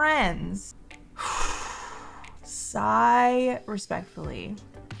as friends. Sigh respectfully.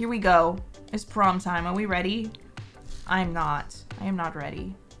 Here we go. It's prom time. Are we ready? I am not. I am not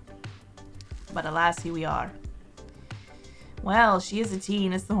ready. But alas, here we are. Well, she is a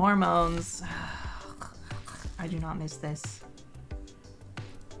teen. It's the hormones. I do not miss this.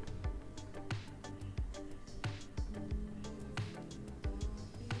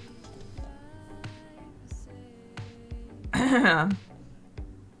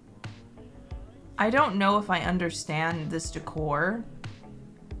 I don't know if I understand this decor,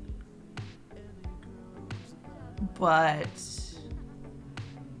 but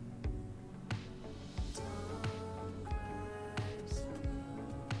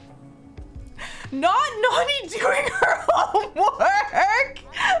not Nani doing her homework.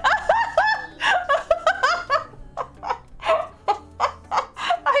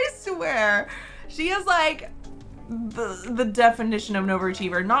 I swear, she is like the definition of an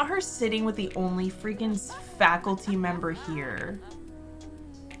overachiever. Not her sitting with the only freaking faculty member here.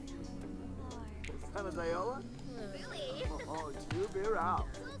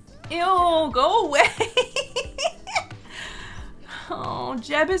 Ew, go away. Oh,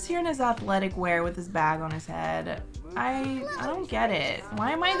 Jeb is here in his athletic wear with his bag on his head. I don't get it.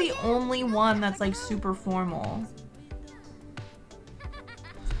 Why am I the only one that's like super formal?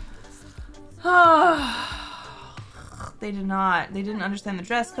 They didn't understand the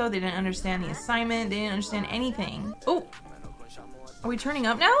dress code. They didn't understand the assignment. They didn't understand anything. Oh, are we turning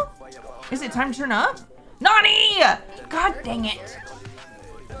up now? Is it time to turn up? Nani! God dang it.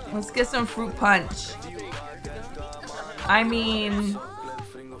 Let's get some fruit punch. I mean...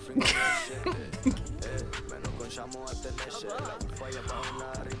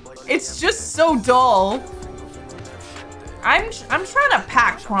 it's just so dull. I'm trying to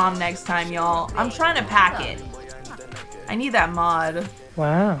pack prom next time, y'all. I'm trying to pack it. I need that mod.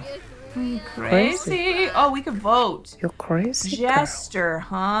 Wow. Crazy. Oh, we could vote. You're crazy. Jester,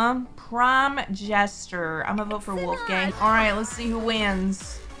 huh? Prom jester. I'm gonna vote for Wolfgang. Alright, let's see who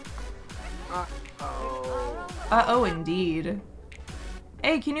wins. Uh-oh, indeed.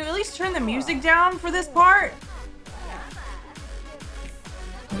 Hey, can you at least turn the music down for this part?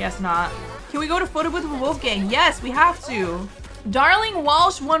 Guess not. Can we go to photo booth with Wolfgang? Yes, we have to. Darling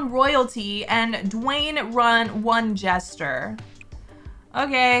Walsh won royalty and Dwayne won jester.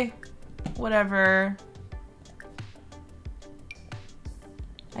 Okay, whatever.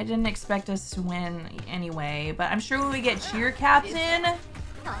 I didn't expect us to win anyway, but I'm sure when we get cheer captain,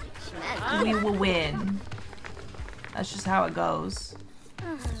 we will win. That's just how it goes.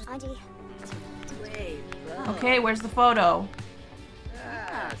 Okay, where's the photo?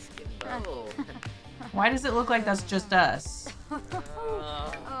 Why does it look like that's just us?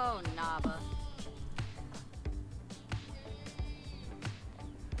 Oh, Naba.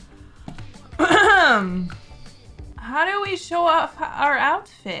 How do we show off our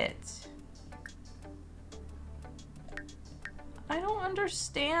outfit? I don't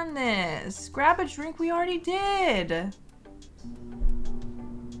understand this. Grab a drink, we already did.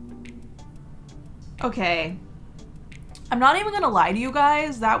 Okay. I'm not even gonna lie to you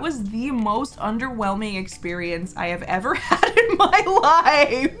guys. That was the most underwhelming experience I have ever had in my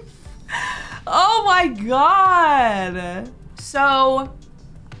life. Oh my god. So,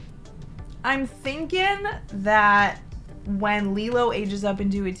 I'm thinking that when Lilo ages up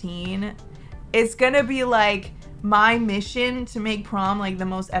into a teen, it's gonna be like my mission to make prom like the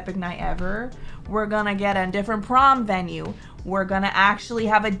most epic night ever. We're gonna get a different prom venue. We're gonna actually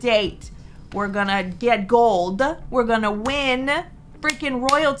have a date. We're gonna get gold. We're gonna win freaking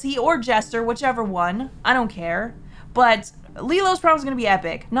royalty or jester, whichever one. I don't care. But Lilo's prom is gonna be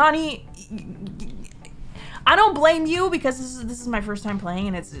epic. Nani, I don't blame you because this is my first time playing,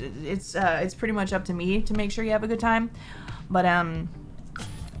 and it's pretty much up to me to make sure you have a good time. But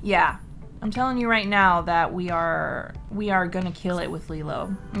yeah, I'm telling you right now that we are gonna kill it with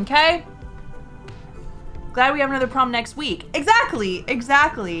Lilo. Okay? Glad we have another prom next week. Exactly,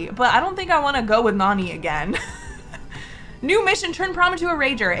 exactly. But I don't think I want to go with Nani again. New mission, turn prom into a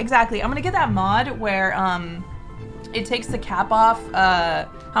rager. Exactly. I'm gonna get that mod where it takes the cap off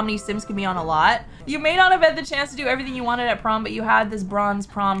how many Sims can be on a lot. You may not have had the chance to do everything you wanted at prom, but you had this bronze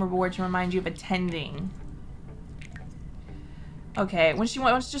prom reward to remind you of attending. Okay, when she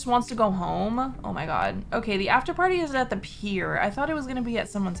just wants to go home. Oh my god. Okay, the after party is at the pier. I thought it was gonna be at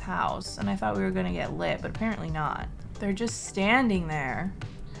someone's house, and I thought we were gonna get lit, but apparently not. They're just standing there.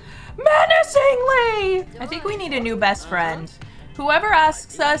 Menacingly! I think we need a new best friend. Whoever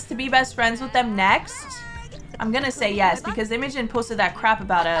asks us to be best friends with them next, I'm gonna say yes, because Imogen posted that crap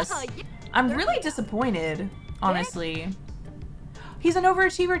about us. I'm really disappointed, honestly. He's an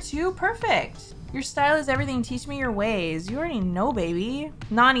overachiever too? Perfect. Your style is everything. Teach me your ways. You already know, baby.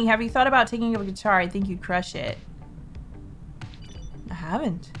 Nani, have you thought about taking up a guitar? I think you'd crush it. I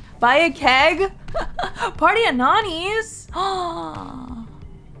haven't. Buy a keg? Party at Nani's? Hold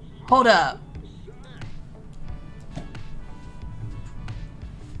up.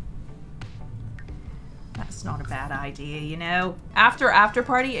 That's not a bad idea, you know? After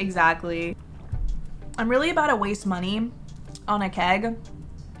party? Exactly. I'm really about to waste money on a keg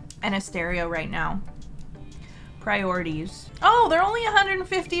and a stereo right now. Priorities. Oh, they're only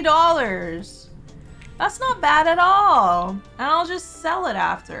 $150. That's not bad at all. And I'll just sell it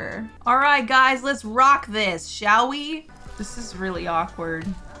after. All right, guys, let's rock this, shall we? This is really awkward.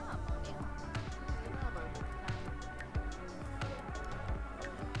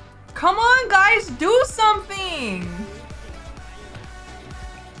 Come on, guys, do something.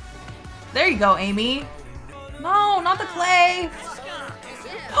 There you go, Amy. No, not the clay.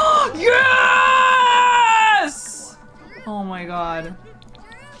 Yes! Oh my god.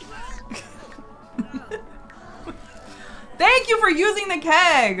 Thank you for using the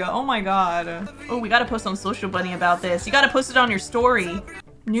keg. Oh my god. Oh, we gotta post on Social Bunny about this. You gotta post it on your story.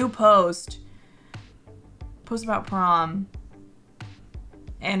 New post. Post about prom.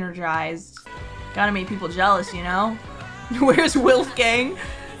 Energized. Gotta make people jealous, you know? Where's Wolfgang?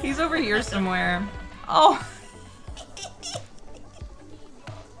 He's over here somewhere. Oh.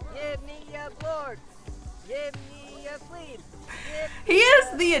 He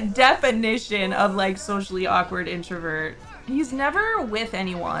is the definition of like socially awkward introvert. He's never with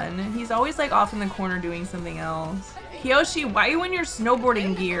anyone. He's always like off in the corner doing something else. Kiyoshi, why are you in your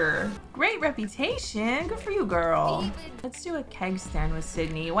snowboarding gear? Great reputation. Good for you, girl. Let's do a keg stand with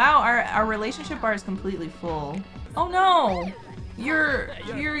Sydney. Wow, our relationship bar is completely full. Oh no. You're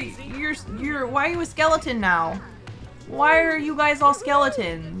why are you a skeleton now? Why are you guys all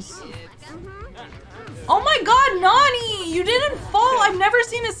skeletons? Oh my god, Nani! You didn't fall! I've never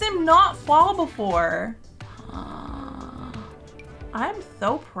seen a sim not fall before. I'm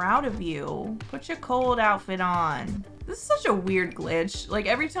so proud of you. Put your cold outfit on. This is such a weird glitch. Like,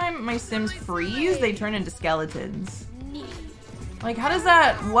 every time my sims freeze, they turn into skeletons. Like, how does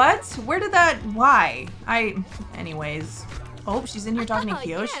that... What? Where did that... Why? Anyways. Oh, she's in here talking to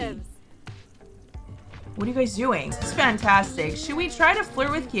Kiyoshi. What are you guys doing? This is fantastic. Should we try to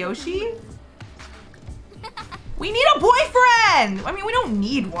flirt with Kiyoshi? We need a boyfriend! I mean, we don't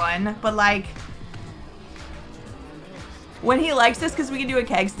need one, but like... When he likes us because we can do a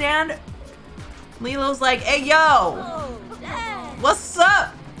keg stand, Lilo's like, hey, yo! What's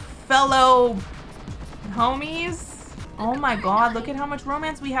up, fellow homies? Oh my god, look at how much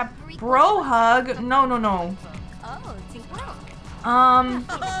romance we have. Bro hug? No, no, no.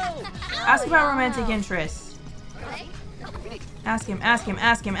 Ask about romantic interest. Ask him, ask him,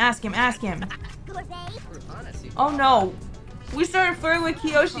 ask him, ask him, ask him. Oh no. We started flirting with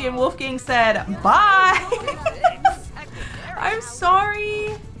Kiyoshi and Wolfgang said, bye! I'm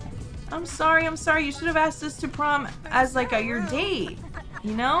sorry. I'm sorry, I'm sorry. You should have asked us to prom as like your date.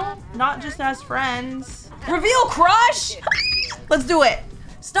 You know? Not just as friends. Reveal crush! Let's do it.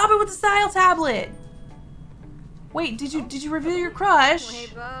 Stop it with the style tablet. Wait, did you reveal your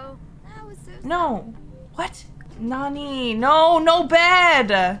crush? No. What? Nani, no, no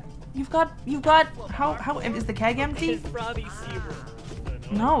bed. You've got, how, is the keg empty?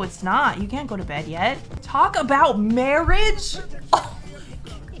 No, it's not. You can't go to bed yet. Talk about marriage? Oh.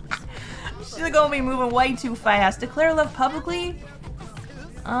 She's gonna be moving way too fast. Declare love publicly?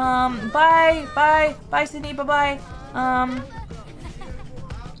 Bye, Sydney, bye-bye. Come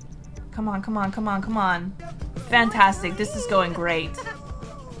on, come on, come on, come on. Fantastic, this is going great.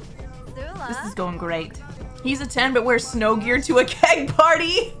 This is going great. He's a 10 but wears snow gear to a keg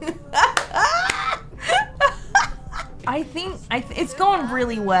party. I think it's going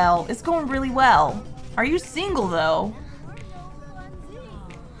really well. It's going really well. Are you single though?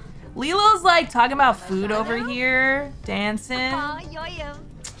 Lilo's like talking about food over here, dancing.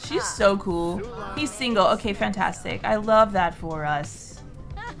 She's so cool. He's single. Okay, fantastic. I love that for us.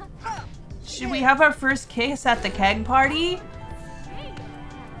 Should we have our first kiss at the keg party?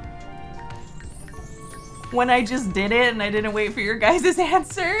 When I just did it and I didn't wait for your guys'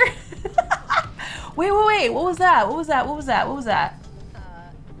 answer. Wait. What was that?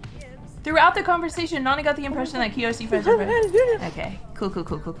 Throughout the conversation, Nani got the impression that Kiyoshi felt Okay,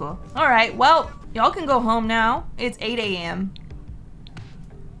 cool. All right, well, y'all can go home now. It's 8 a.m.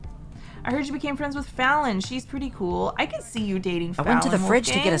 I heard you became friends with Fallon. She's pretty cool. I can see you dating Fallon. I went to the fridge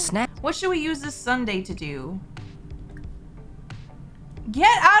to Wolfgang. get a snack. What should we use this Sunday to do?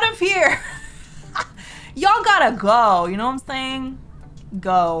 Get out of here! Y'all gotta go, you know what I'm saying?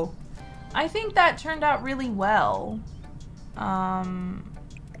 Go. I think that turned out really well. I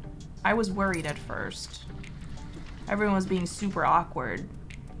was worried at first. Everyone was being super awkward.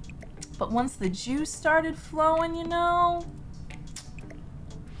 But once the juice started flowing, you know,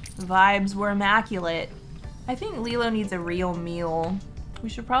 the vibes were immaculate. I think Lilo needs a real meal. We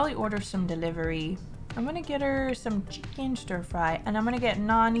should probably order some delivery. I'm gonna get her some chicken stir fry, and I'm gonna get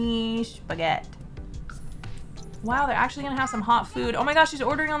Nani spaghetti. Wow, they're actually gonna have some hot food. Oh my gosh, she's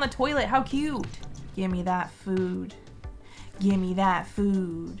ordering on the toilet. How cute. Give me that food. Give me that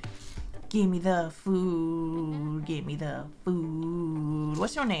food. Give me the food. Give me the food.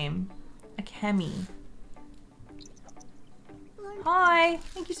 What's your name? Akemi. Hi,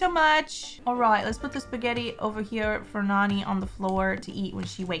 thank you so much. All right, let's put the spaghetti over here for Nani on the floor to eat when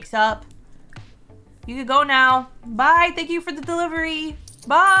she wakes up. You can go now. Bye, thank you for the delivery.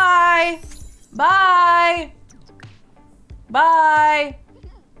 Bye. Bye. Bye.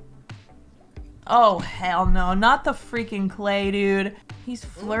 Oh, hell no, not the freaking clay, dude. He's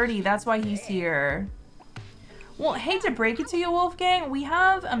flirty, that's why he's here. Well, hate to break it to you, Wolfgang, we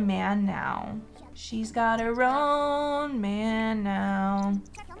have a man now. She's got her own man now.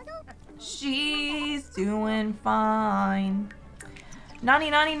 She's doing fine.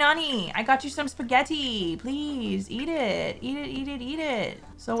 Nani, Nani, Nani, I got you some spaghetti. Please, eat it. Eat it, eat it, eat it.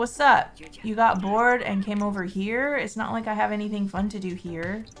 So what's up? You got bored and came over here? It's not like I have anything fun to do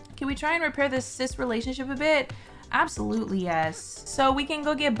here. Can we try and repair this cis relationship a bit? Absolutely, yes. So we can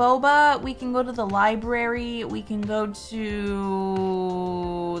go get boba. We can go to the library. We can go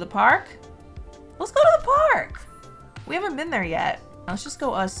to the park. Let's go to the park. We haven't been there yet. Let's just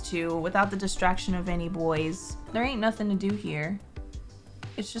go us two without the distraction of any boys. There ain't nothing to do here.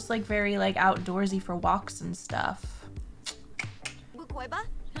 It's just like very like outdoorsy for walks and stuff.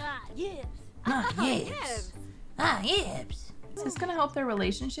 Yes. Yes. Yes. Is this gonna help their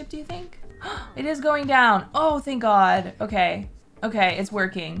relationship, do you think? It is going down. Oh, thank God. Okay. Okay, it's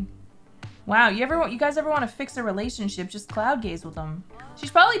working. Wow, you guys ever want to fix a relationship, just cloud gaze with them.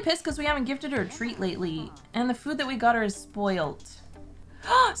 She's probably pissed because we haven't gifted her a treat lately. And the food that we got her is spoiled.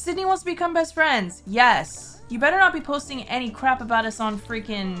 Sydney wants to become best friends. Yes. You better not be posting any crap about us on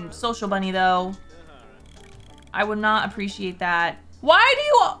freaking Social Bunny, though. I would not appreciate that. Why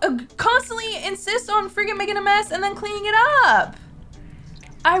do you constantly insist on freaking making a mess and then cleaning it up?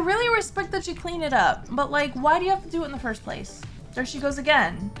 I really respect that you clean it up, but like, why do you have to do it in the first place? There she goes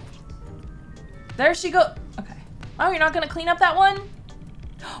again. There she go. Okay. Oh, you're not gonna clean up that one?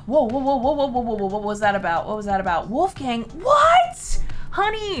 Whoa, whoa, whoa, whoa, whoa, whoa, whoa, whoa, what was that about? What was that about? Wolfgang, what?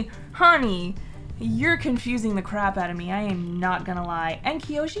 Honey, honey, you're confusing the crap out of me. I am not gonna lie. And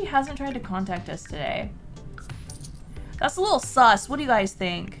Kiyoshi hasn't tried to contact us today. That's a little sus. What do you guys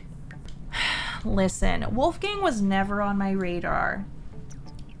think? Listen, Wolfgang was never on my radar.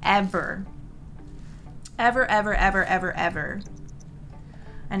 Ever. Ever, ever, ever, ever, ever.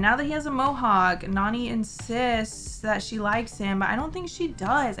 And now that he has a mohawk, Nani insists that she likes him, but I don't think she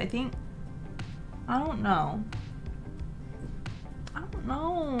does. I don't know. I don't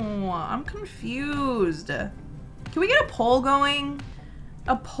know. I'm confused. Can we get a poll going?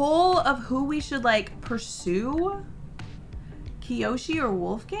 A poll of who we should like pursue? Kiyoshi or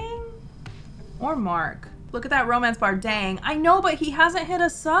Wolfgang? Or Mark? Look at that romance bar. Dang. I know, but he hasn't hit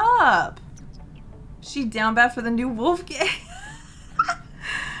us up. She down bad for the new Wolfgang.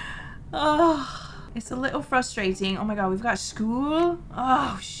 Oh, it's a little frustrating. Oh my God, we've got school.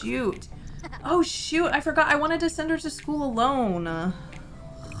 Oh, shoot. Oh, shoot. I forgot. I wanted to send her to school alone.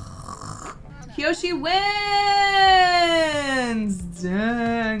 Kiyoshi wins.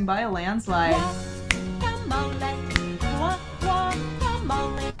 Dang, by a landslide.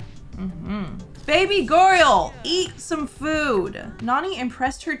 Baby girl, eat some food. Nani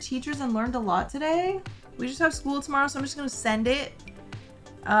impressed her teachers and learned a lot today. We just have school tomorrow, so I'm just gonna send it.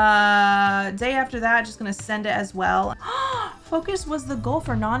 Day after that, just gonna send it as well. Focus was the goal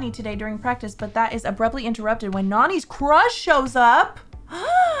for Nani today during practice, but that is abruptly interrupted when Nani's crush shows up.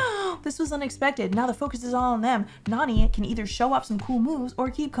 This was unexpected. Now the focus is all on them. Nani can either show off some cool moves or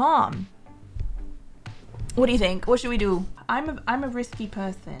keep calm. What do you think? What should we do? I'm a risky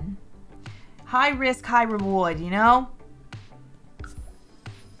person. High risk, high reward, you know?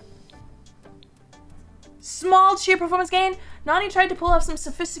 Small cheer performance gain. Nani tried to pull off some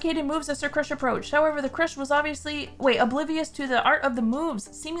sophisticated moves as her crush approached. However, the crush was obviously, oblivious to the art of the moves,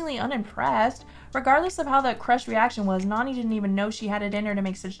 seemingly unimpressed. Regardless of how the crush reaction was, Nani didn't even know she had it in her to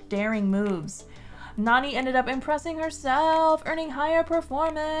make such daring moves. Nani ended up impressing herself, earning higher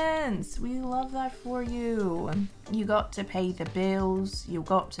performance. We love that for you. You got to pay the bills. You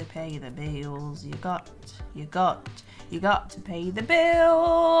got to pay the bills. You got to pay the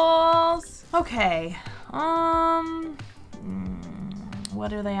bills. Okay. What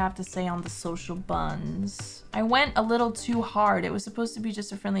do they have to say on the social buns? I went a little too hard. It was supposed to be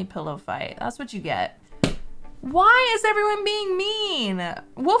just a friendly pillow fight. That's what you get. Why is everyone being mean?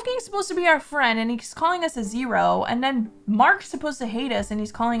 Wolfgang's supposed to be our friend and he's calling us a zero, and then Mark's supposed to hate us and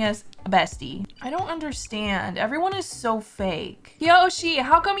he's calling us a bestie. I don't understand. Everyone is so fake. Yoshi,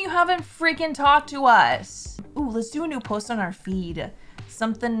 how come you haven't freaking talked to us? Ooh, let's do a new post on our feed.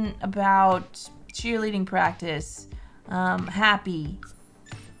 Something about cheerleading practice. Happy.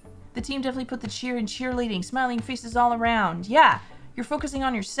 The team definitely put the cheer in cheerleading. Smiling faces all around. Yeah, you're focusing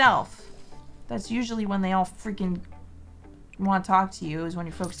on yourself. That's usually when they all freaking want to talk to you, is when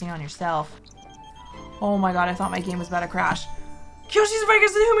you're focusing on yourself. Oh my god, I thought my game was about to crash. Kyoshi's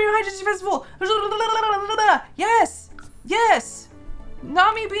Vegas, the Human Hydrogen Festival! Yes! Yes!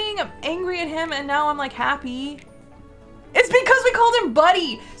 Not me being angry at him and now I'm like happy. It's because we called him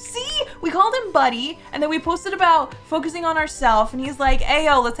Buddy! See? We called him Buddy and then we posted about focusing on ourselves and he's like,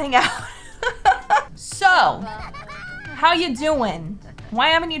 ayo, let's hang out. So, how you doing? Why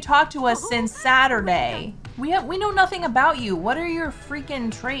haven't you talked to us since Saturday? We know nothing about you. What are your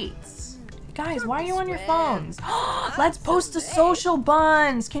freaking traits? Guys, why are you on your phones? Let's post the social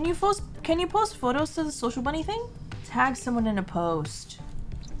buns. Can you post photos to the social bunny thing? Tag someone in a post.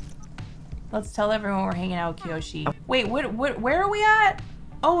 Let's tell everyone we're hanging out with Kyoshi. Wait, where are we at?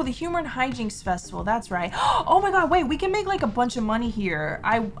 Oh, the Humor and Hijinks Festival, that's right. Oh my god, wait, we can make like a bunch of money here.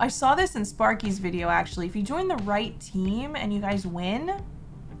 I saw this in Sparky's video actually. If you join the right team and you guys win,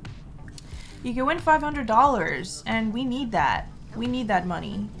 you can win $500 and we need that. We need that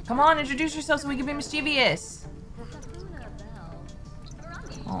money. Come on, introduce yourself so we can be mischievous.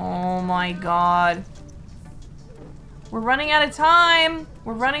 Oh my god. We're running out of time.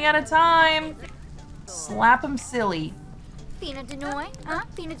 We're running out of time. Slap him silly.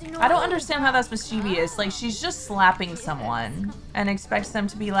 I don't understand how that's mischievous. Like, she's just slapping someone and expects them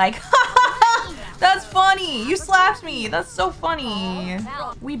to be like, that's funny. You slapped me. That's so funny.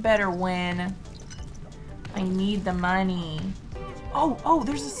 We better win. I need the money. Oh,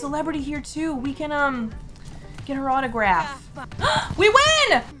 there's a celebrity here too. We can, get her autograph. We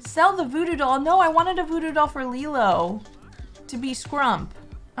win! Sell the voodoo doll. No, I wanted a voodoo doll for Lilo to be Scrump.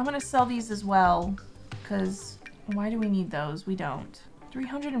 I'm gonna sell these as well, because why do we need those? We don't.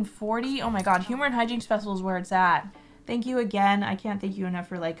 340? Oh my god, Humor and Hijinks Festival is where it's at. Thank you again. I can't thank you enough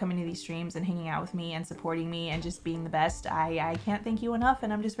for like coming to these streams and hanging out with me and supporting me and just being the best. I can't thank you enough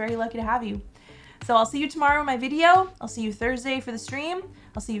and I'm just very lucky to have you. So I'll see you tomorrow in my video. I'll see you Thursday for the stream.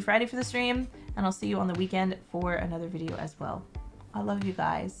 I'll see you Friday for the stream. And I'll see you on the weekend for another video as well. I love you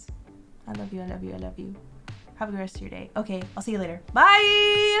guys. I love you, I love you, I love you. Have a good rest of your day. Okay, I'll see you later.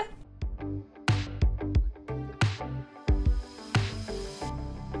 Bye!